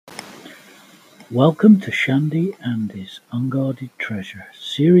Welcome to Shandy and His Unguarded Treasure,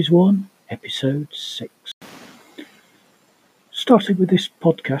 Series 1, Episode 6. Starting with this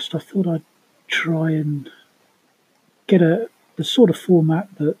podcast, I thought I'd try and get the sort of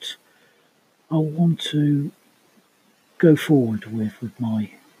format that I want to go forward with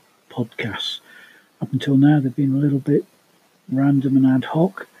my podcasts. Up until now, they've been a little bit random and ad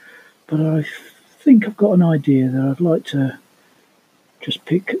hoc, but I think I've got an idea that I'd like to just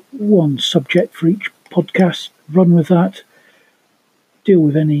pick one subject for each podcast, run with that, deal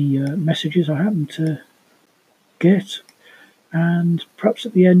with any messages I happen to get, and perhaps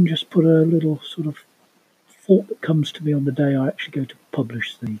at the end just put a little sort of thought that comes to me on the day I actually go to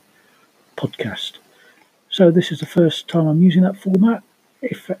publish the podcast. So this is the first time I'm using that format.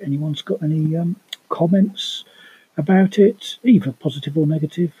 If anyone's got any comments about it, either positive or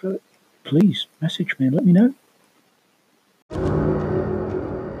negative, please message me and let me know.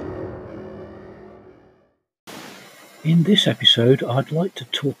 In this episode, I'd like to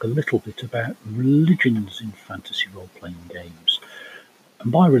talk a little bit about religions in fantasy role-playing games.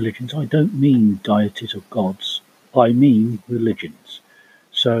 And by religions, I don't mean deities or gods. I mean religions.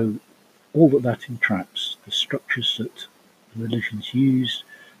 So all that entraps, the structures that the religions use,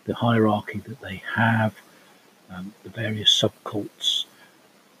 the hierarchy that they have, the various subcults,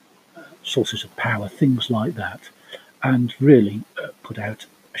 sources of power, things like that. And really put out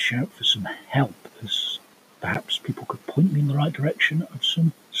a shout for some help, as perhaps people could point me in the right direction of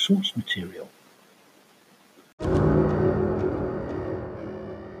some source material.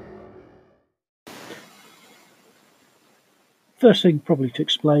 First thing probably to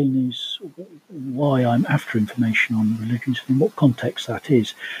explain is why I'm after information on religions and in what context that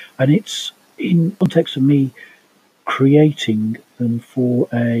is. And it's in context of me creating them for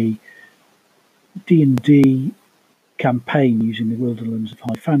a D&D campaign using the Wilderlands of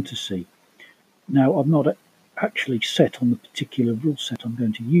High Fantasy. Now, I'm not actually set on the particular rule set I'm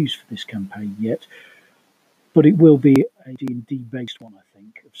going to use for this campaign yet, but it will be a D&D based one, I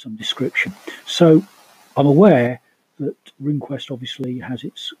think, of some description. So I'm aware that RuneQuest obviously has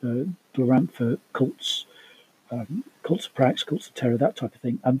its Glorantha for cults, cults of Prax, cults of Terror, that type of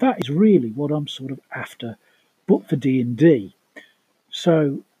thing, and that is really what I'm sort of after, but for D&D.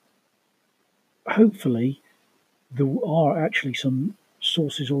 So hopefully there are actually some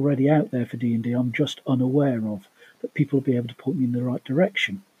sources already out there for D&D I'm just unaware of, that people will be able to point me in the right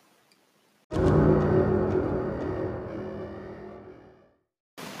direction.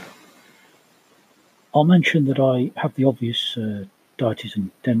 I'll mention that I have the obvious deities and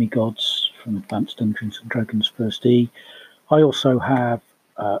demigods from Advanced Dungeons and Dragons 1st E. I also have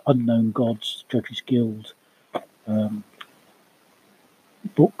Unknown Gods, Judges Guild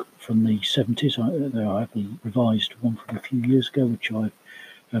book from the 70s. I have the revised one from a few years ago, which I've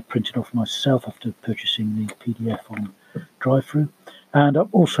printed off myself after purchasing the PDF on drive-through. And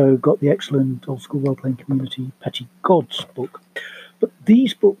I've also got the excellent Old School Role-Playing Community Petty Gods book. But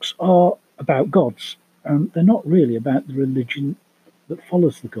these books are about gods, and they're not really about the religion that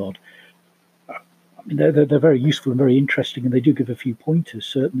follows the god. I mean, they're very useful and very interesting, and they do give a few pointers,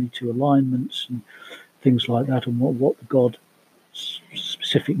 certainly, to alignments and things like that, and what the god's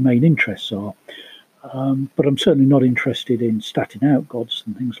specific main interests are. But I'm certainly not interested in statting out gods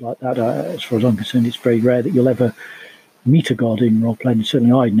and things like that. As far as I'm concerned, it's very rare that you'll ever meet a god in role-playing.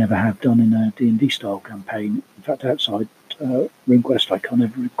 Certainly I never have done in a D&D style campaign. In fact, outside RuneQuest, I can't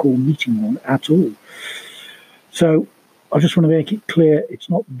ever recall meeting one at all. So I just want to make it clear it's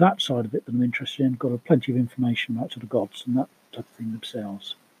not that side of it that I'm interested in. I've got plenty of information about sort of gods and that type of thing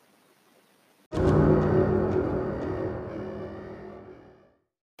themselves.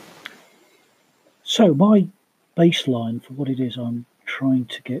 So my baseline for what it is I'm trying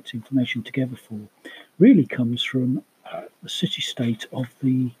to get information together for really comes from the city-state of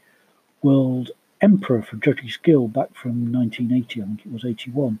the World Emperor for Judges Guild back from 1980, I think it was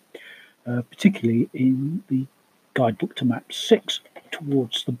 81, particularly in the guidebook to map 6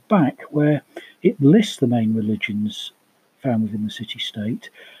 towards the back, where it lists the main religions found within the city-state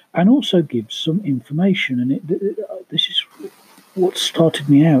and also gives some information. And this is what started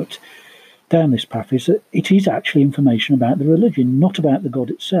me out down this path, is that it is actually information about the religion, not about the god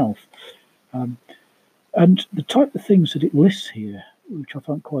itself. And the type of things that it lists here, which I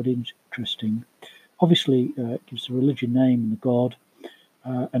find quite interesting, obviously it gives the religion name and the god,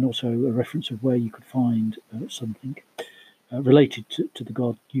 and also a reference of where you could find something related to the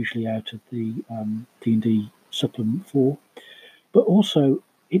god, usually out of the D&D supplement 4. But also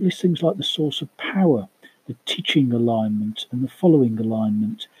it lists things like the source of power, the teaching alignment and the following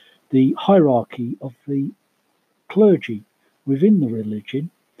alignment, the hierarchy of the clergy within the religion,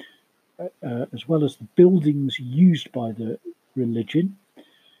 as well as the buildings used by the religion,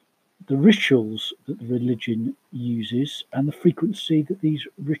 the rituals that the religion uses, and the frequency that these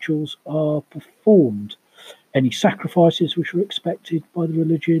rituals are performed, any sacrifices which are expected by the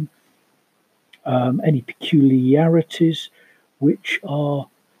religion, any peculiarities which are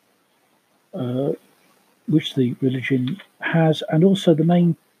which the religion has, and also the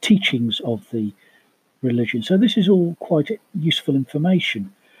main teachings of the religion. So this is all quite useful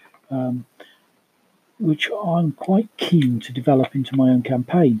information, which I'm quite keen to develop into my own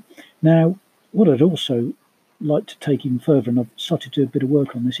campaign. Now, what I'd also like to take even further, and I've started to do a bit of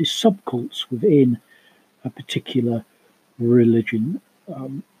work on this, is subcults within a particular religion.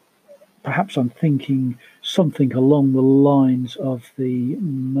 Perhaps I'm thinking something along the lines of the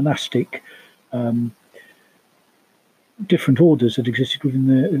monastic different orders that existed within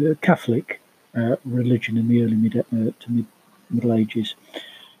the Catholic religion in the early to Middle Ages,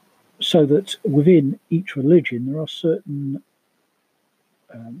 so that within each religion there are certain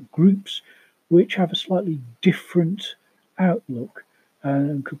groups which have a slightly different outlook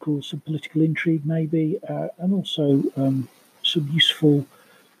and could cause some political intrigue maybe, and also some useful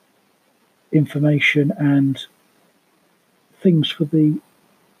information and things for the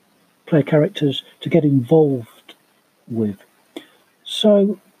player characters to get involved with.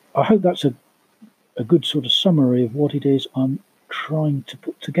 So I hope that's a good sort of summary of what it is I'm trying to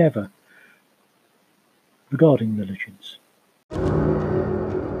put together regarding religions.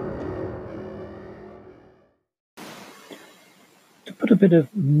 To put a bit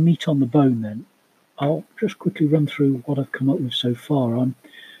of meat on the bone then, I'll just quickly run through what I've come up with so far. I'm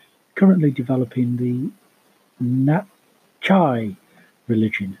currently developing the Natchai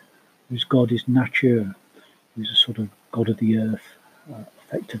religion, whose god is Nature, who's a sort of god of the earth,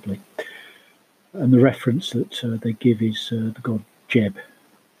 effectively. And the reference that they give is the god Jeb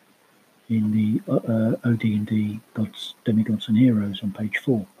in the OD&D Gods, Demigods and Heroes on page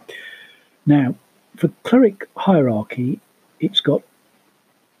 4. Now, for cleric hierarchy, it's got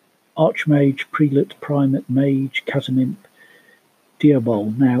Archmage, Prelate, Primate, Mage, Casamimp,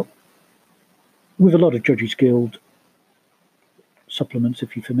 Diabol. Now, with a lot of Judges Guild supplements,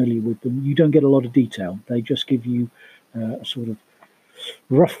 if you're familiar with them, you don't get a lot of detail. They just give you a sort of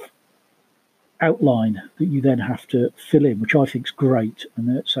rough outline that you then have to fill in, which I think is great.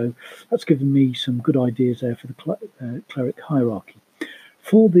 And so that's given me some good ideas there for the cleric hierarchy.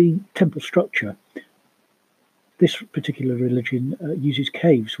 For the temple structure, this particular religion uses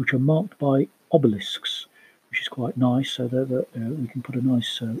caves which are marked by obelisks, which is quite nice, so that we can put a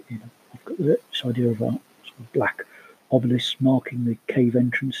nice, I've got this idea of a sort of black obelisk marking the cave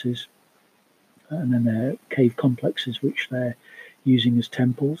entrances, and then their cave complexes which they're using as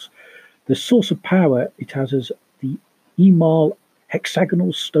temples. The source of power it has as the Emal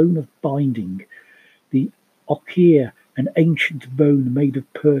hexagonal stone of binding, the Okier, an ancient bone made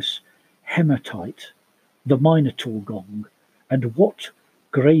of Perse hematite, the Minotaur gong, and Wat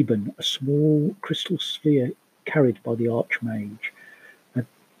Graben, a small crystal sphere carried by the Archmage.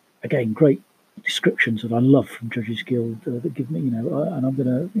 Again, great descriptions that I love from Judges Guild that give me, and I'm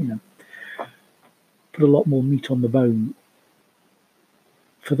going to, put a lot more meat on the bone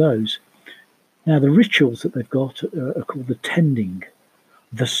for those. Now, the rituals that they've got are called the Tending,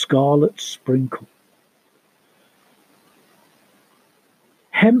 the Scarlet Sprinkle,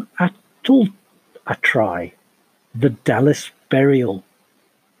 Hem Atul Atrai, the Dallas Burial,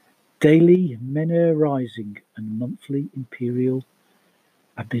 Daily Menor Rising, and Monthly Imperial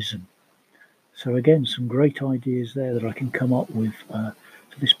Abysm. So again, some great ideas there that I can come up with for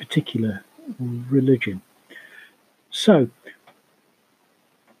this particular religion. So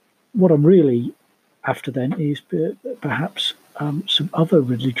what I'm really after then is perhaps some other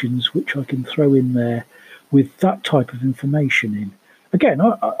religions which I can throw in there with that type of information in. Again,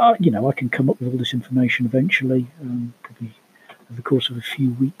 I can come up with all this information eventually, probably over the course of a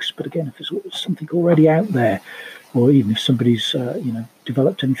few weeks. But again, if there's something already out there, or even if somebody's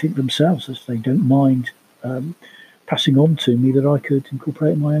developed anything themselves that they don't mind passing on to me that I could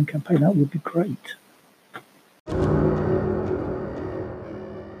incorporate in my own campaign, that would be great.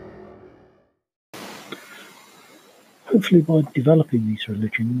 Hopefully, by developing these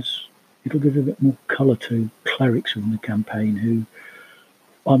religions, it'll give a bit more colour to clerics within the campaign, who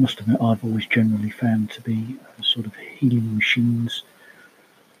I must admit I've always generally found to be sort of healing machines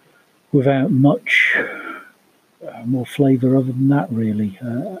without much more flavour other than that, really.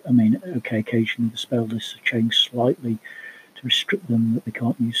 Occasionally the spell lists are changed slightly to restrict them, that they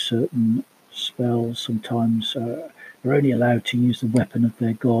can't use certain spells. Sometimes they're only allowed to use the weapon of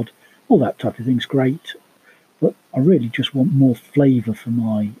their god. All that type of thing's great, but I really just want more flavour for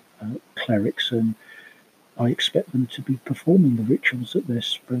my clerics, and I expect them to be performing the rituals that they're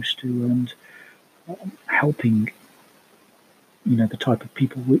supposed to, and helping, the type of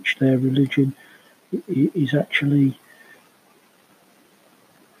people which their religion is actually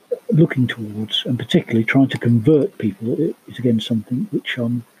looking towards, and particularly trying to convert people is again something which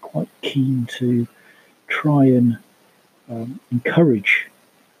I'm quite keen to try and encourage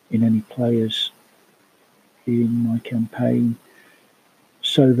in any players in my campaign,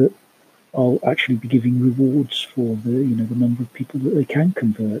 so that I'll actually be giving rewards for the number of people that they can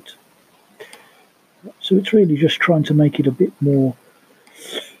convert. So it's really just trying to make it a bit more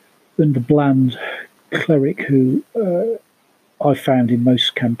than the bland cleric who I've found in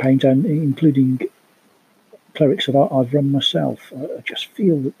most campaigns, and including clerics that I've run myself. I just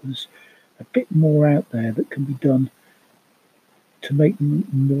feel that there's a bit more out there that can be done to make them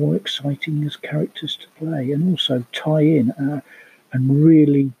more exciting as characters to play, and also tie in and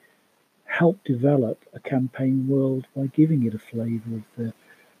really help develop a campaign world by giving it a flavour of the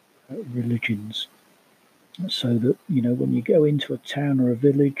religions, so that when you go into a town or a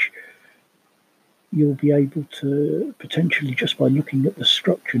village, you'll be able to potentially, just by looking at the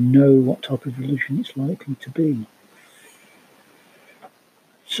structure, know what type of religion it's likely to be.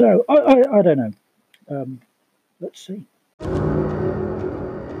 So I don't know. Let's see.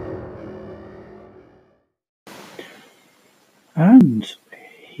 And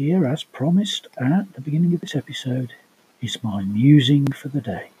here, as promised at the beginning of this episode, is my musing for the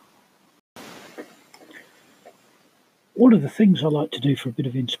day. One of the things I like to do for a bit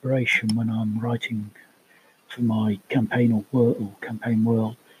of inspiration when I'm writing for my campaign or campaign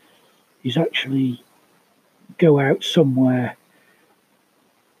world is actually go out somewhere,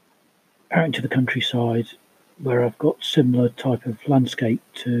 out into the countryside, where I've got similar type of landscape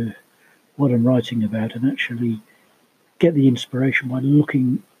to what I'm writing about, and actually get the inspiration by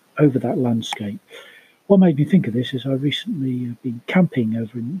looking over that landscape. What made me think of this is I recently have been camping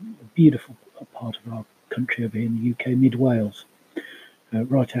over in a beautiful part of our country over here in the UK, mid Wales,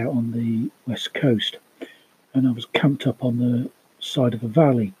 right out on the west coast. And I was camped up on the side of a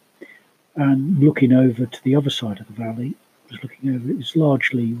valley, and looking over to the other side of the valley, I was looking over, it was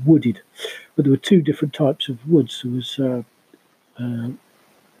largely wooded, but there were two different types of woods. There was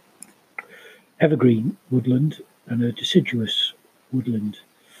evergreen woodland and a deciduous woodland.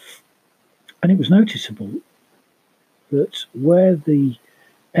 And it was noticeable that where the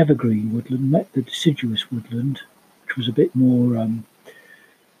evergreen woodland met the deciduous woodland, which was a bit more,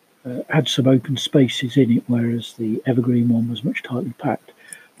 had some open spaces in it, whereas the evergreen one was much tightly packed,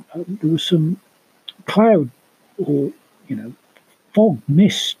 there was some cloud or, fog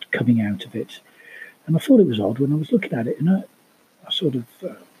mist coming out of it. And I thought it was odd when I was looking at it, and I sort of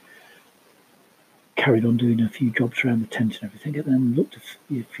carried on doing a few jobs around the tent and everything, and then looked a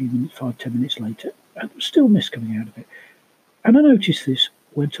few minutes, 5-10 minutes later, and there was still mist coming out of it. And I noticed this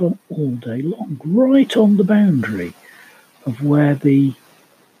went on all day long, right on the boundary of where the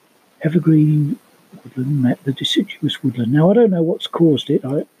evergreen woodland met the deciduous woodland. Now, I don't know what's caused it.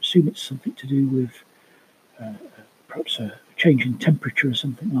 I assume it's something to do with perhaps a change in temperature or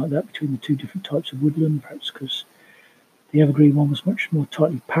something like that between the two different types of woodland, perhaps because the evergreen one was much more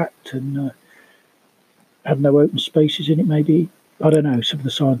tightly packed and had no open spaces in it, maybe. I don't know, some of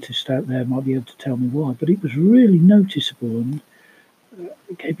the scientists out there might be able to tell me why, but it was really noticeable, and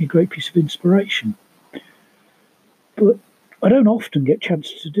it gave me a great piece of inspiration. But I don't often get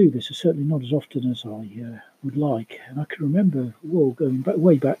chances to do this, or certainly not as often as I would like. And I can remember, going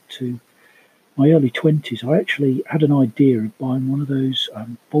way back to my early 20s, I actually had an idea of buying one of those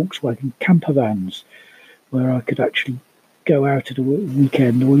Volkswagen camper vans, where I could actually go out at a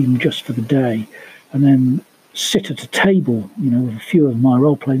weekend or even just for the day, and then sit at a table, with a few of my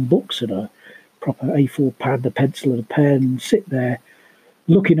role-playing books and a proper A4 pad, a pencil and a pen, sit there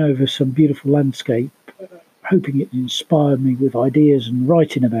looking over some beautiful landscape, hoping it inspired me with ideas and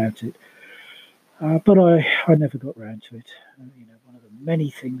writing about it. But I never got round to it. One of the many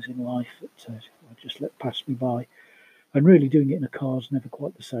things in life that I just let pass me by. And really doing it in a car is never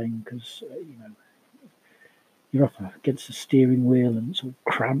quite the same, because, you're up against the steering wheel and it's all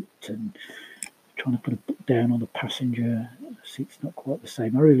cramped, and trying to put a book down on the passenger seat's not quite the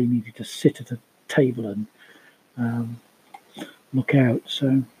same. I really needed to sit at a table and look out.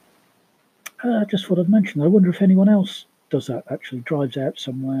 So I just thought I'd mention that. I wonder if anyone else does that, actually drives out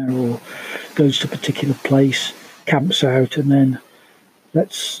somewhere or goes to a particular place, camps out, and then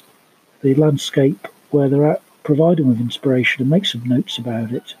lets the landscape where they're at provide them with inspiration and make some notes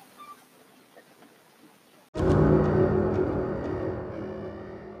about it.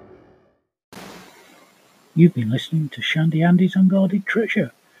 You've been listening to Shandy Andy's Unguarded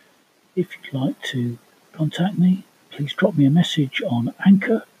Treasure. If you'd like to contact me, please drop me a message on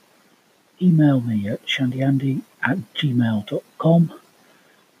Anchor, email me at shandyandy@gmail.com,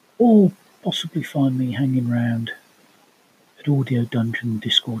 or possibly find me hanging around at Audio Dungeon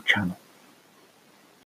Discord channel.